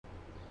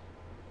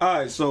All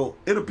right, so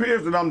it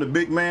appears that I'm the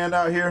big man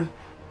out here.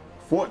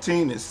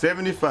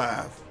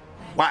 14-75.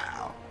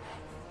 Wow.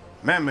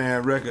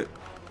 Man record.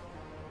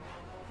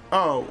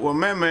 Oh, well,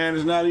 man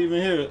is not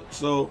even here.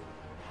 So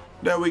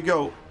there we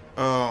go.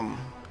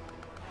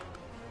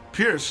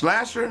 Pure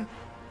slasher.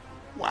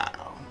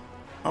 Wow.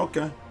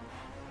 Okay.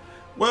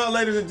 Well,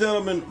 ladies and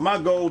gentlemen, my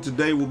goal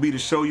today will be to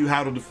show you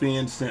how to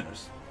defend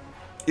centers.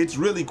 It's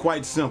really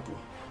quite simple.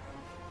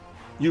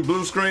 You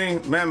blue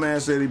screen? Man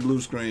said he blue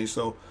screen.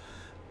 So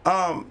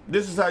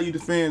this is how you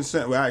defend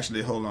center. Well,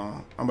 actually, hold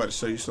on. I'm about to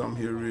show you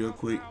something here real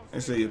quick.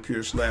 They say you're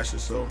pure slasher,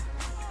 so.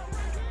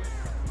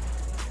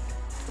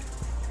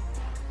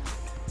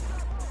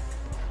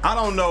 I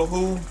don't know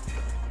who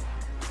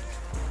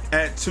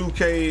at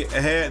 2K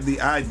had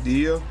the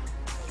idea.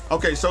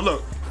 Okay, so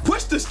look,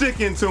 push the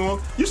stick into him.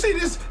 You see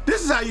this?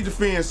 This is how you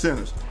defend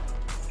centers.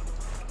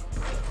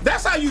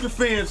 That's how you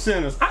defend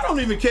centers. I don't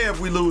even care if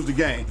we lose the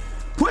game.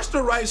 Push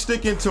the right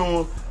stick into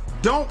them.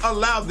 Don't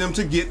allow them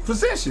to get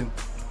possession.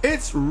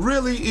 It's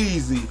really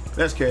easy.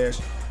 That's cash.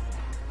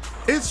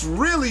 It's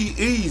really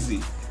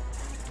easy.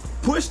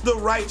 Push the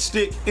right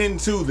stick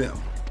into them.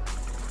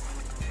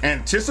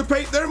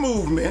 Anticipate their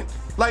movement.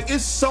 Like,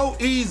 it's so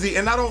easy,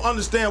 and I don't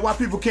understand why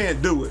people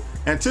can't do it.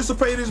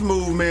 Anticipate his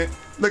movement.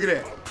 Look at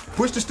that.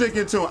 Push the stick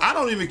into him. I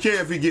don't even care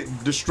if he get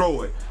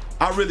destroyed.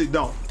 I really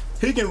don't.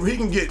 He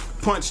can get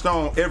punched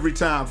on every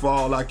time for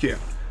all I care.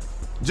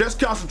 Just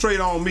concentrate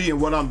on me and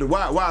what I'm doing.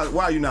 Why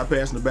are you not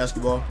passing the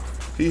basketball?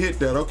 He hit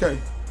that, okay.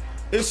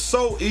 It's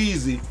so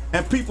easy,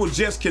 and people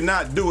just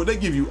cannot do it. They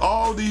give you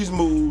all these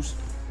moves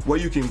where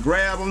you can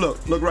grab them.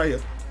 Look right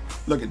here.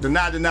 Look at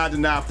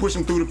deny, push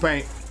him through the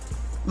paint.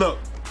 Look,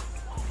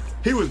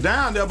 he was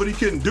down there, but he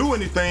couldn't do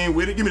anything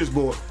with it. Give me this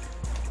board.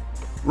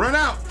 Run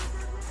out.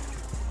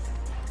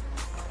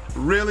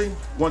 Really?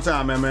 One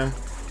time, man.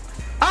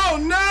 Oh,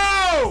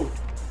 no!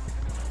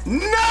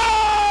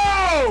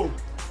 No!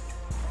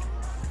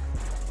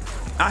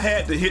 I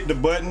had to hit the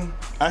button.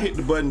 I hit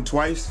the button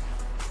twice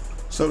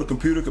so the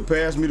computer could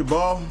pass me the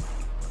ball.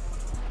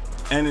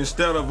 And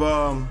instead of,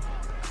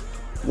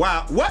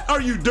 wow, what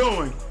are you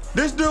doing?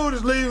 This dude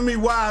is leaving me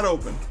wide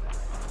open.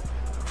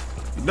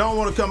 Don't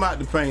want to come out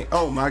the paint.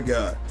 Oh my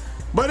God.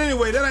 But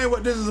anyway, that ain't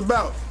what this is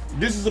about.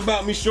 This is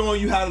about me showing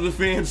you how to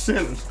defend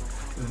centers.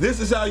 This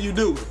is how you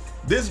do it.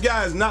 This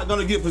guy is not going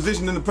to get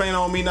positioned in the paint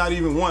on me, not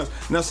even once.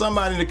 Now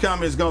somebody in the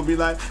comments is going to be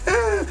like,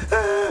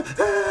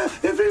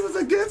 if he was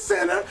a good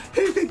center,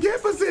 he could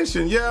get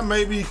position. Yeah,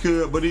 maybe he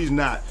could, but he's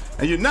not.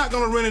 And you're not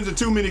going to run into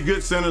too many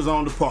good centers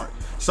on the park.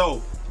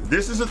 So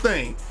this is the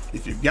thing.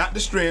 If you got the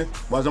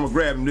strength, well, I'm going to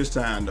grab him this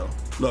time, though.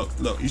 Look.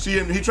 You see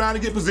him? He's trying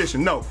to get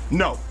position. No.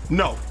 You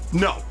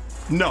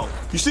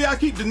see I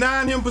keep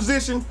denying him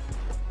position?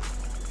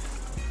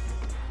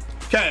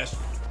 Cash.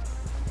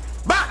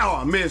 Bye. Oh,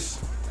 I miss.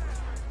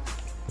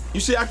 You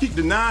see I keep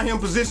denying him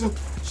position?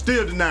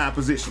 Still denying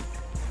position.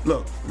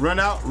 Look, run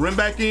out, run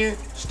back in,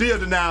 still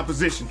denying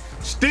position.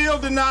 Still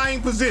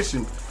denying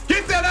position.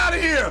 Get that out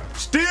of here.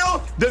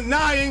 Still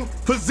denying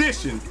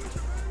position.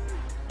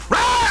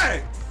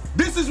 Right!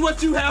 This is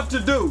what you have to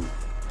do.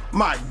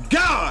 My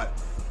God.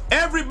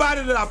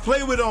 Everybody that I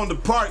play with on the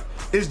park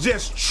is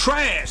just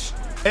trash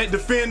at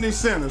defending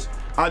centers.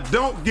 I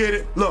don't get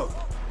it. Look,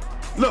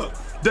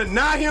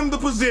 deny him the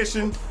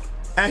position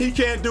and he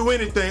can't do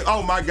anything.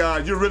 Oh my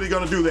God, you're really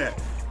gonna do that.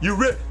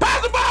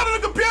 Pass the ball to the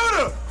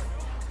computer.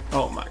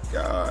 Oh my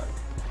God.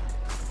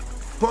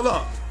 Pull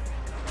up.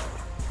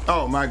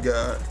 Oh my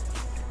God.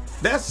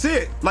 That's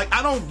it. Like,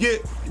 I don't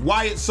get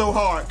why it's so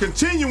hard.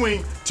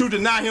 Continuing to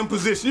deny him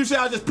position. You say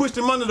I just pushed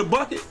him under the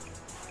bucket?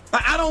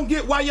 I don't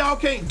get why y'all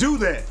can't do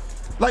that.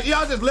 Like,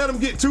 y'all just let him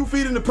get 2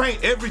 feet in the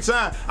paint every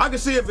time. I can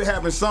see if it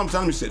happens sometimes.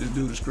 Let me set this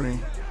dude the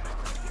screen.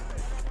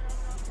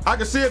 I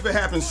can see if it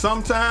happens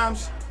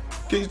sometimes.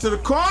 Kick it to the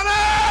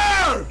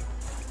corner!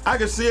 I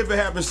can see if it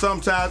happens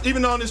sometimes,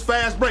 even on this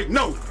fast break.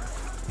 No,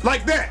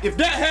 like that. If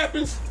that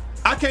happens,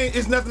 I can't,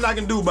 it's nothing I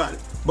can do about it.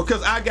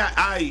 Because all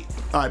right,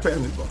 pass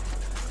me the ball.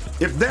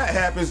 If that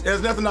happens,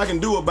 there's nothing I can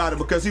do about it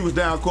because he was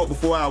down court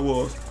before I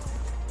was.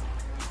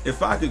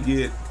 If I could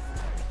get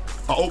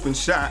an open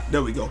shot,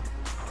 there we go.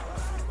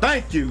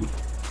 Thank you.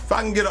 If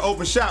I can get an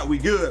open shot, we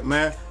good,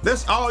 man.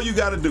 That's all you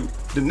gotta do.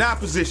 Deny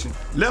position.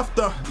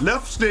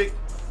 Left stick.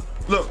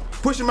 Look,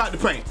 push him out the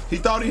paint. He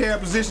thought he had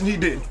position, he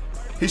didn't.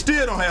 He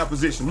still don't have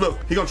position. Look,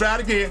 he gonna try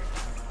it again.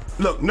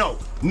 Look, no.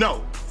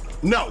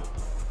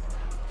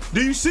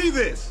 Do you see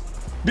this?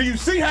 Do you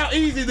see how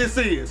easy this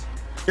is?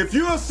 If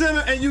you're a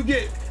center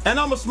and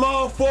I'm a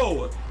small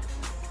forward.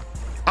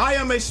 I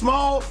am a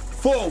small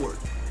forward.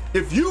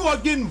 If you are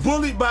getting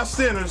bullied by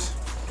centers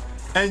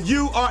and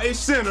you are a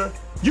center,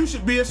 you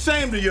should be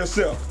ashamed of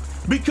yourself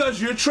because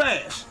you're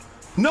trash.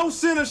 No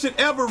center should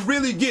ever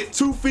really get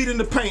 2 feet in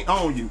the paint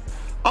on you.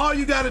 All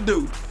you gotta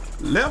do,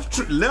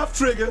 left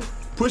trigger,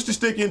 push the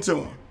stick into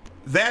him.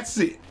 That's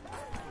it.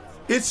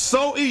 It's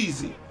so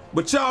easy,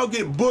 but y'all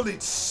get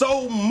bullied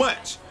so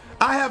much.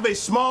 I have a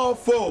small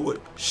forward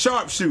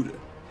sharpshooter,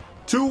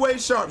 two-way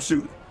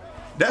sharpshooter.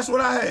 That's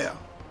what I have.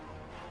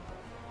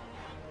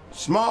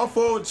 Small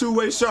forward,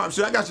 two-way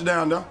sharpshooter. I got you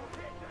down, though.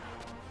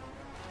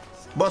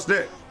 Bust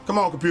that. Come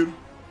on, computer.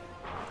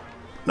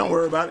 Don't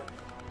worry about it.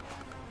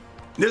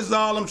 This is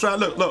all I'm trying.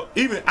 Look.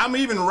 I'm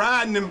even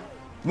riding him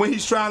when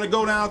he's trying to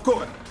go down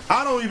court.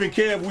 I don't even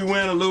care if we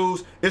win or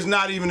lose. It's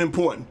not even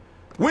important.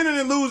 Winning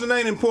and losing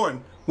ain't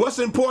important. What's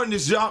important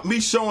is me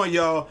showing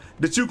y'all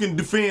that you can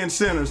defend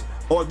centers,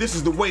 or this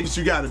is the way that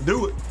you got to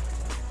do it.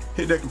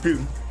 Hit that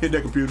computer. Hit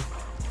that computer.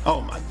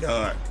 Oh, my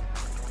God.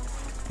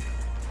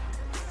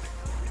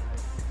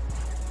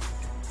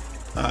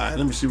 All right,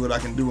 let me see what I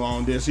can do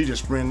on this. He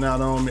just sprinting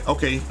out on me.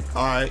 Okay,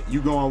 all right,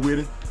 you going with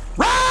it.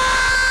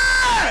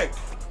 Right!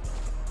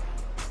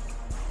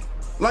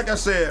 Like I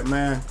said,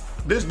 man,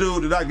 this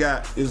dude that I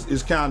got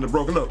is kind of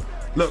broken.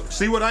 Look,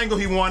 see what angle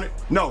he wanted?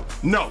 No.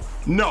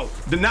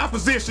 Deny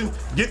position,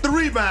 get the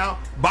rebound,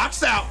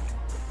 box out.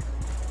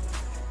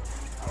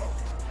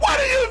 What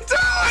are you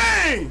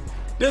doing?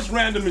 This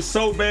random is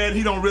so bad,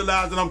 he don't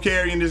realize that I'm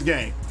carrying this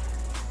game.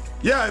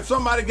 Yeah, if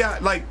somebody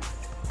got, like,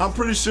 I'm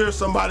pretty sure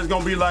somebody's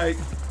gonna be like,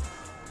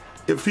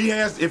 if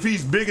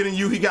he's bigger than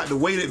you, he got the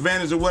weight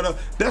advantage or whatever,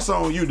 that's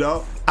on you,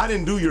 dog. I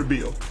didn't do your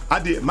bill. I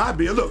did my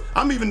bill. Look,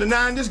 I'm even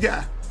denying this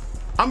guy.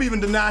 I'm even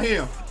denying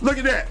him. Look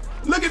at that.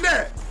 Look at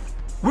that.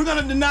 We're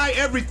gonna deny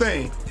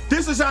everything.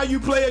 This is how you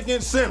play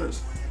against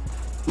centers.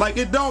 Like,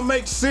 it don't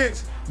make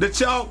sense that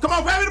y'all, come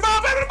on, pass me the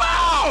ball, pass me the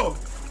ball!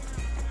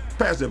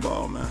 Pass that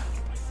ball, man.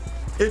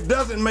 It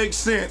doesn't make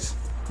sense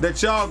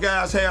that y'all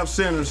guys have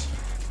centers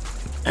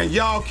and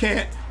y'all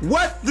can't.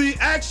 What the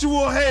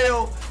actual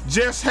hell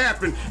just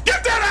happened?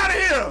 Get that out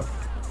of here!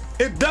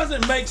 It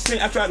doesn't make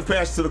sense. I tried to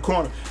pass to the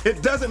corner.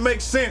 It doesn't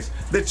make sense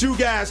that you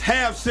guys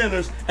have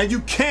centers and you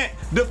can't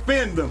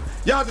defend them.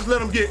 Y'all just let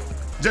them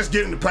just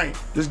get in the paint.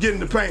 Just get in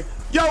the paint.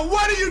 Yo,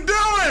 what are you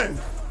doing?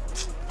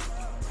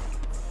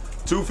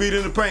 2 feet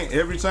in the paint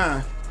every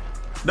time.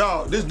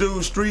 Dog, this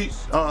dude's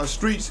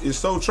streets is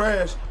so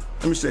trash.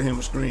 Let me set him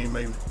a screen,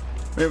 maybe.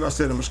 Maybe if I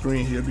set him a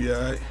screen, he'll be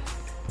all right.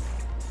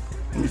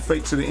 Let me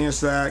fake to the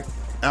inside,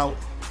 out.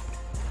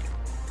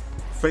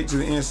 Fake to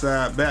the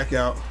inside, back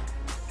out.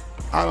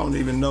 I don't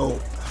even know.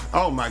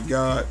 Oh my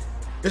God.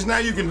 It's now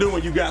you can do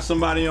when you got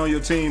somebody on your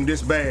team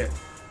this bad.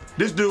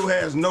 This dude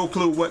has no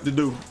clue what to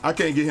do. I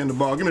can't get him the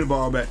ball. Give me the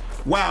ball back.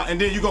 Wow, and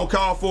then you gonna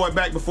call for it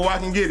back before I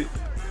can get it.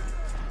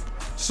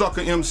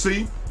 Sucker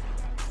MC.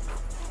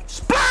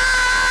 Splash!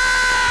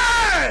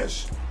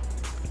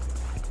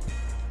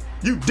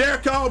 You dare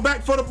call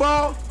back for the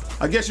ball?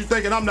 I guess you're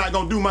thinking I'm not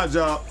gonna do my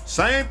job.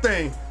 Same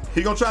thing.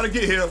 He gonna try to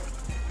get here.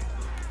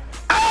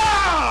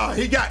 Ah!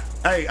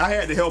 Hey, I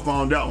had to help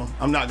on that one.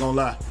 I'm not gonna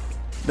lie.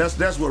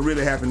 That's what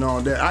really happened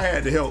on that. I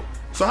had to help.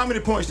 So how many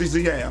points does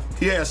he have?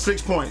 He has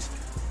 6 points.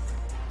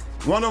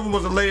 One of them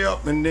was a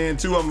layup, and then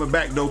 2 of them are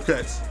backdoor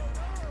cuts.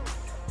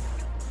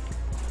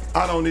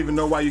 I don't even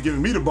know why you're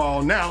giving me the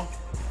ball now.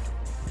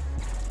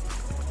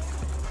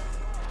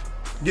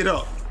 Get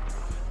up.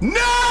 No!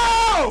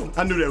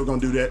 I knew they were gonna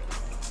do that.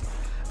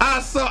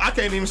 I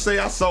can't even say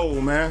I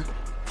sold, man.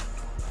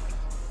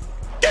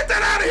 Get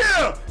that out of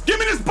here! Give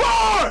me this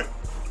board!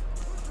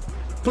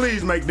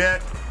 Please make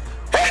that.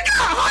 He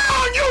got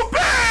on you,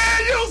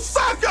 bad, you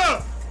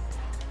sucker!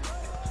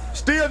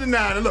 Still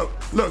denied it.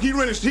 Look, he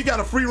got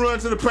a free run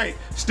to the paint.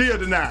 Still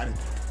denied it.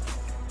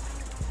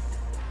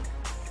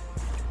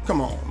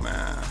 Come on,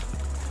 man.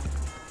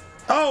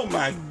 Oh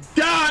my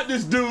God,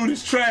 this dude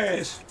is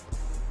trash.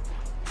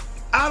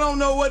 I don't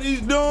know what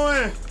he's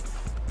doing.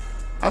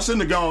 I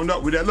shouldn't have gone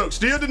up with that. Look,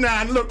 still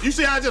denying. Look, you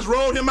see how I just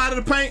rolled him out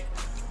of the paint?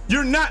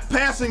 You're not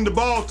passing the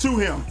ball to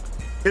him.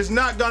 It's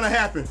not gonna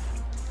happen.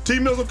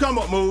 T-Mills will come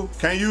up move.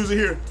 Can't use it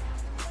here.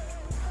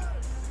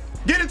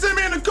 Get it to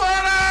me in the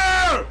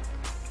corner!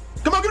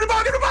 Come on, give me the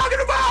ball, give me the ball, give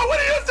me the ball! What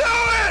are you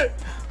doing?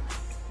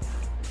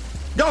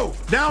 Go,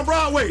 down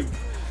Broadway.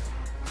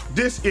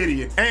 This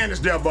idiot, and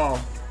it's their ball.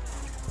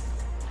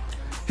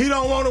 He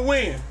don't want to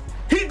win.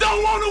 He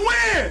don't want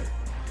to win!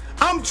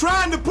 I'm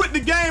trying to put the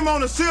game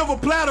on a silver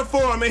platter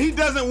for him, and he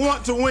doesn't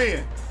want to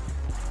win.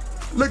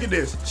 Look at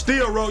this.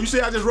 Still roll. You see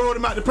I just rolled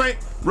him out the paint?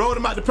 Rolled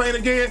him out the paint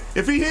again.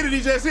 If he hit it,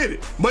 he just hit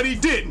it. But he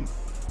didn't.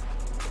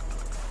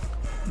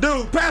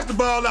 Dude, pass the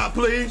ball out,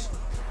 please.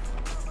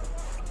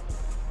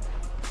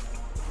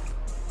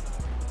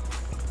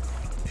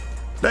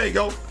 There you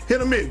go. Hit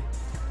him in.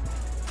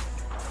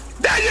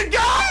 There you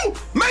go!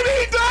 Maybe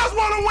he does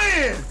want to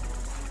win.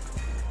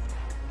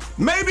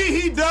 Maybe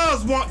he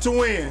does want to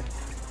win.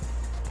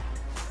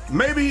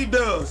 Maybe he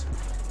does.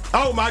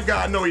 Oh my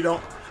God, no he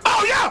don't.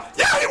 Oh yeah,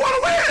 he want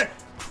to win!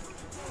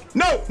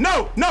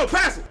 No,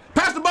 pass it.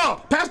 Pass the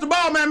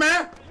ball, man.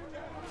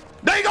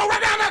 There you go,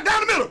 right down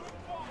the middle.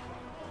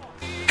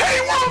 He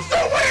wants to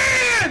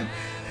win!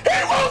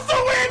 He wants to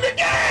win the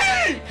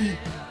game!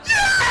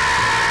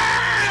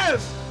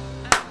 Yes!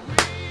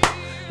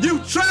 You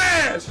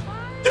trash!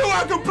 You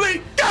are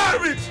complete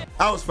garbage!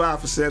 I was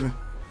 5 for 7.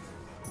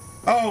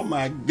 Oh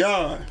my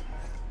God.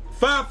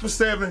 5 for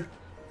 7.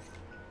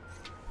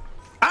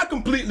 I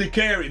completely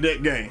carried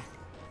that game.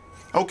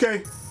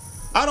 Okay?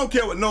 I don't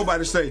care what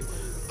nobody say.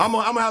 I'm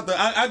gonna have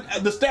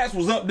to, the stats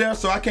was up there,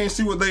 so I can't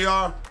see what they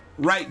are.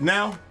 right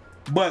now,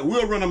 but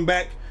we'll run them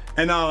back,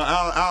 and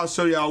I'll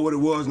show y'all what it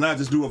was, and I'll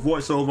just do a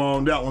voiceover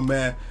on that one,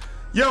 man.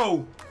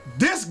 Yo,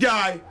 this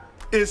guy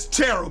is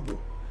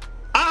terrible.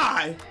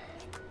 I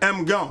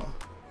am gone.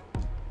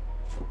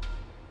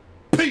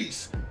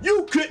 Peace.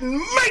 You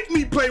couldn't make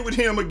me play with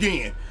him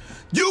again.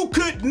 You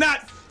could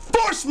not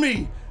force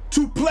me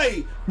to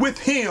play with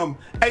him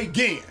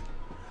again.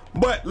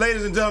 But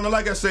ladies and gentlemen,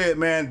 like I said,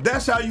 man,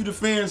 that's how you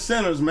defend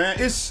centers, man.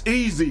 It's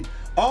easy.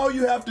 All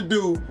you have to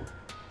do,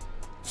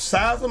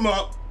 size them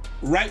up,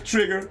 right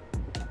trigger,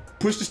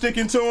 push the stick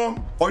into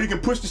him, or you can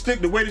push the stick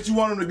the way that you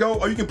want him to go,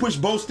 or you can push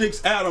both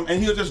sticks at him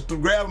and he'll just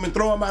grab him and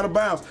throw him out of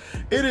bounds.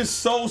 It is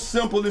so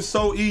simple, it's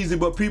so easy,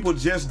 but people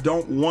just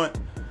don't want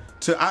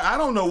to. I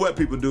don't know what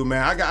people do,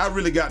 man. I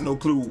really got no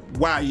clue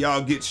why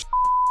y'all get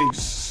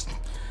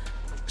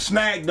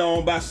snagged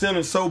on by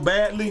centers so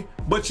badly,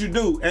 but you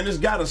do, and it's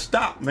gotta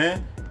stop,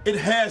 man. It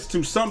has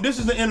to. This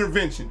is an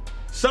intervention.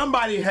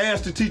 Somebody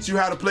has to teach you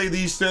how to play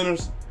these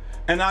centers,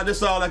 and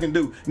that's all I can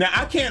do. Now,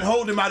 I can't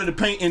hold him out of the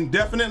paint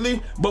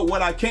indefinitely, but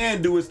what I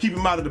can do is keep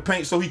him out of the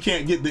paint so he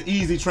can't get the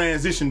easy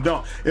transition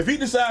dunk. If he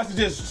decides to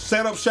just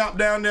set up shop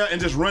down there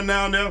and just run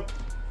down there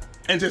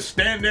and just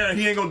stand there and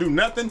he ain't gonna do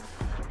nothing,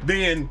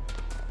 then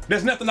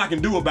there's nothing I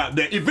can do about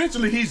that.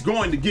 Eventually he's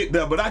going to get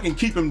there, but I can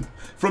keep him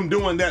from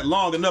doing that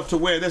long enough to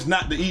where that's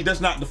not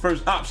the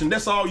first option.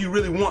 That's all you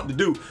really want to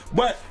do.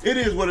 But it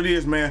is what it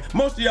is, man.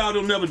 Most of y'all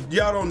don't know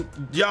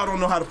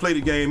how to play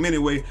the game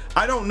anyway.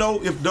 I don't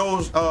know if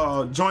those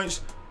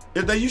joints,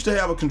 if they used to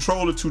have a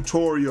controls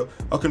tutorial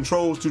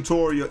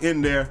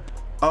in there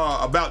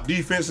about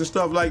defense and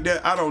stuff like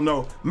that. I don't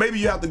know. Maybe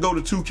you have to go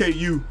to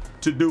 2KU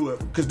to do it,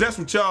 because that's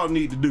what y'all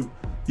need to do.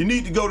 You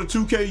need to go to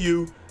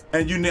 2KU.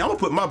 And I'm gonna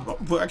put my,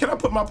 can I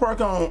put my park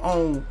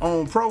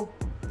on pro?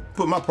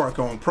 Put my park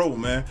on pro,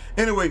 man.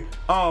 Anyway,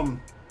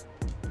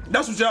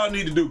 that's what y'all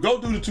need to do. Go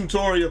do the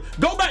tutorial.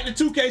 Go back to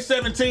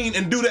 2K17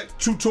 and do that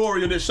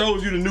tutorial that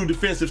shows you the new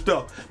defensive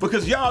stuff.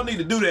 Because y'all need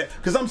to do that.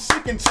 Because I'm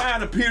sick and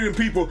tired of hearing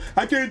people,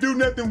 I can't do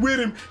nothing with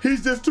him.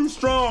 He's just too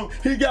strong.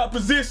 He got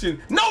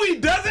position. No, he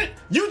doesn't.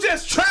 You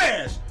just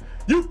trash.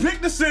 You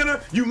picked the center,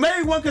 you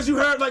made one because you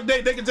heard like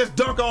they can just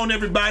dunk on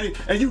everybody,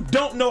 and you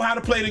don't know how to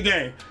play the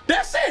game.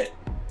 That's it.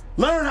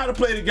 Learn how to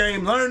play the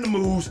game, learn the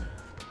moves.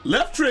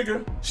 Left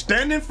trigger,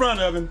 stand in front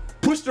of him,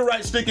 push the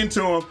right stick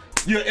into him,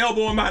 you'll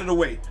elbow him out of the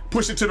way.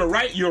 Push it to the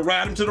right, you'll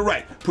ride him to the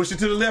right. Push it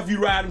to the left, you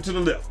ride him to the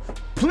left.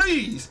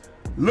 Please,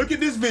 look at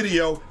this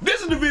video.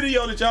 This is the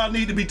video that y'all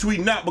need to be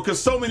tweeting out,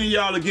 because so many of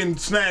y'all are getting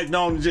snagged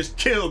on and just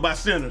killed by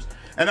centers.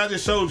 And I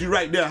just showed you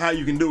right there how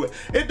you can do it.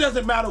 It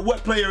doesn't matter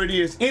what player it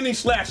is, any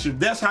slasher,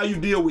 that's how you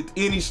deal with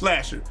any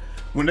slasher.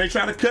 When they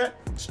try to cut,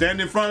 stand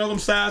in front of them,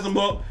 size them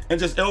up, and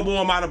just elbow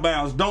them out of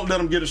bounds. Don't let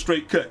them get a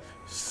straight cut.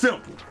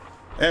 Simple.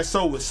 As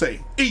so would say.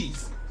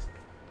 Easy.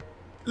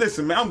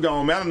 Listen, man, I'm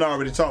gone, man. I done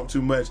already talked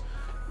too much.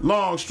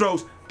 Long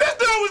strokes. This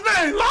dude was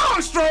named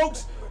Long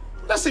Strokes.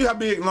 Let's see how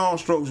big Long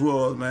Strokes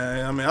was,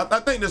 man. I mean, I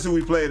think that's who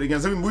we played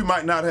against. I mean, we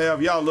might not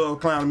have. Y'all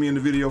love clowning me in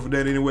the video for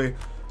that anyway.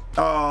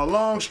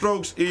 Long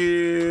Strokes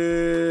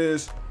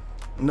is...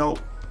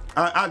 Nope.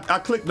 I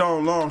clicked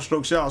on Long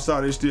Strokes. Y'all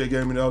saw they still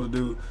gave me the other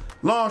dude.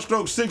 Long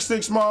stroke,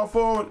 6'6", small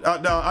forward.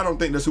 I don't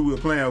think that's who we're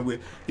playing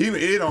with.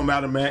 Even it don't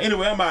matter, man.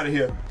 Anyway, I'm out of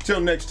here.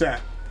 Till next time.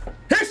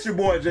 It's your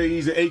boy Jay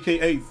Easy,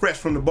 aka Fresh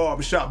from the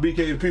Barbershop, BK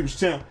the People's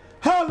Champ.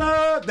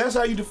 Holla! That's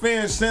how you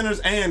defend centers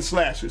and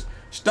slashers.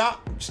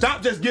 Stop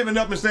just giving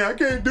up and saying I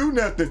can't do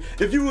nothing.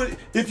 If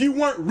you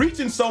weren't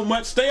reaching so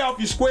much, stay off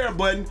your square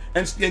button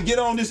and get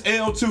on this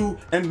L2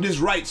 and this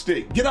right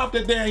stick. Get off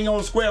that dang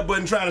on square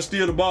button trying to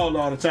steal the ball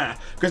all the time.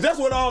 Because that's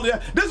what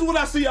this is what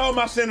I see all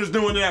my centers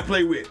doing that I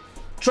play with.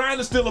 Trying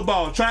to steal a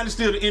ball, trying to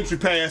steal the entry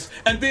pass,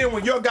 and then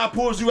when your guy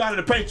pulls you out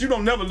of the paint, you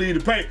don't never leave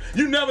the paint.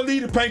 You never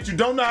leave the paint, you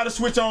don't know how to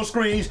switch on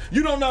screens,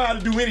 you don't know how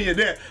to do any of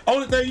that.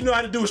 Only thing you know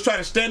how to do is try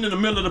to stand in the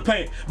middle of the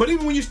paint. But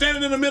even when you're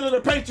standing in the middle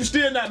of the paint, you're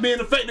still not being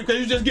effective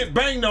because you just get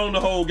banged on the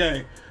whole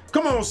game.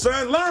 Come on,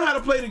 son, learn how to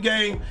play the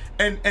game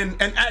and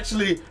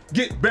actually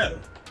get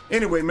better.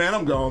 Anyway, man,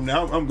 I'm gone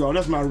now. I'm gone.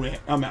 That's my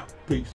rant. I'm out. Peace.